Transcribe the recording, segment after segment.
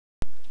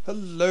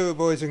Hello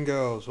boys and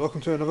girls, welcome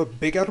to another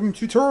Big Adam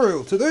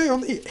tutorial. Today on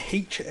the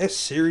HS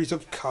series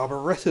of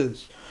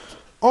carburetors.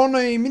 On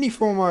a mini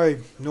form I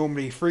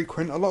normally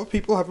frequent, a lot of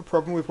people have a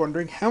problem with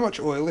wondering how much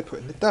oil they put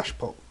in the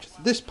dashpot, which is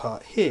this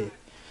part here.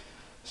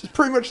 This is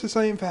pretty much the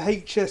same for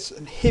HS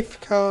and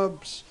HIF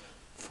carbs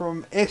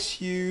from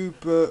SU,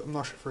 but I'm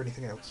not sure for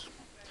anything else.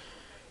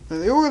 Now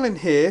the oil in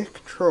here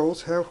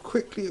controls how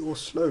quickly or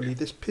slowly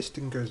this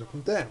piston goes up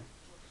and down,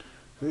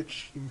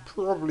 which you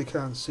probably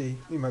can't see,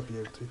 you might be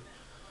able to.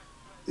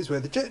 Is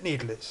where the jet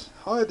needle is.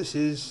 The higher this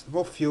is, the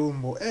more fuel and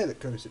more air that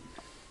goes in.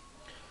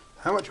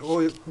 How much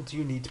oil do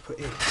you need to put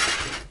in?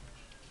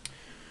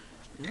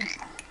 You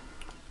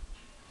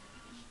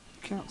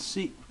can't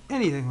see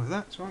anything with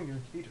that, so I'm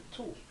going to need a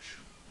torch.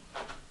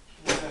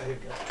 There you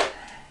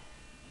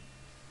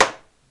go.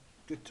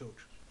 Good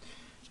torch.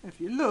 If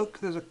you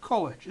look, there's a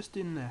collar just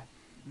in there.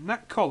 And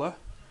that collar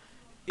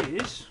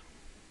is...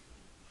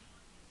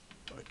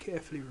 I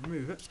carefully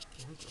remove it.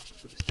 I'll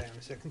put this down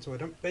a second so I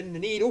don't bend the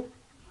needle.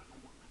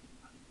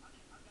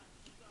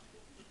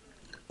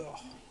 Oh,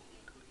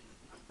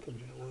 covered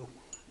in oil.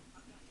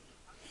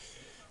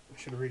 I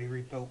should have really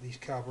rebuilt these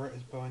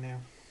carburetors by now.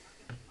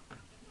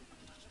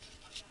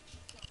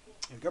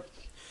 There we go.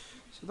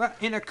 So that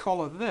inner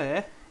collar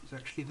there is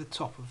actually the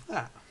top of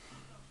that.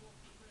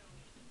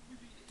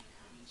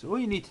 So all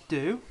you need to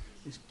do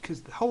is, because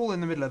the hole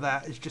in the middle of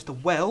that is just a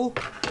well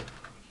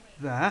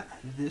that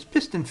this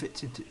piston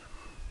fits into.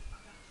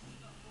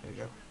 There you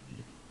go.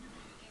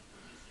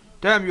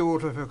 Damn your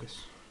autofocus.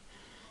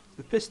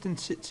 The piston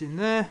sits in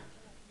there.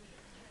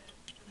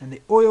 And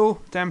the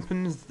oil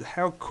dampens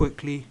how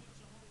quickly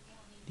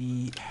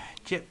the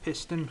jet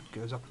piston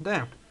goes up and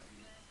down.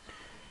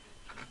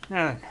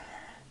 Now then,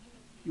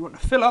 you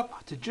want to fill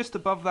up to just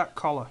above that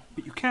collar,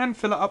 but you can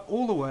fill it up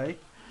all the way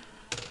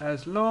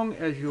as long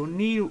as your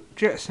needle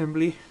jet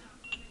assembly,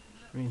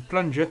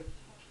 plunger,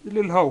 the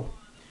little hole.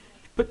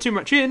 If you put too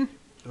much in,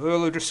 the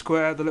oil will just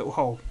squirt out the little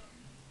hole.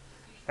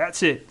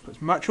 That's it. Put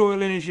as much oil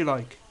in as you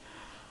like.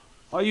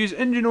 I use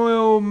engine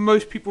oil.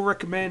 Most people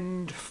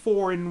recommend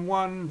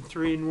 4-in-1,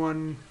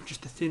 3-in-1,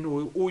 just a thin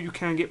oil, or you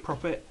can get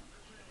proper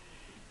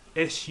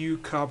SU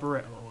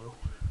carburetor oil.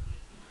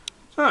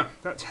 So,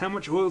 that's how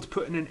much oil to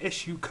put in an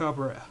SU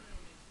carburetor.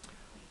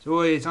 As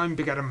always, I'm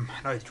Big Adam,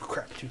 and I do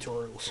crap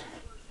tutorials.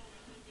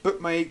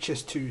 But my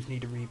HS2s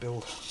need a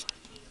rebuild.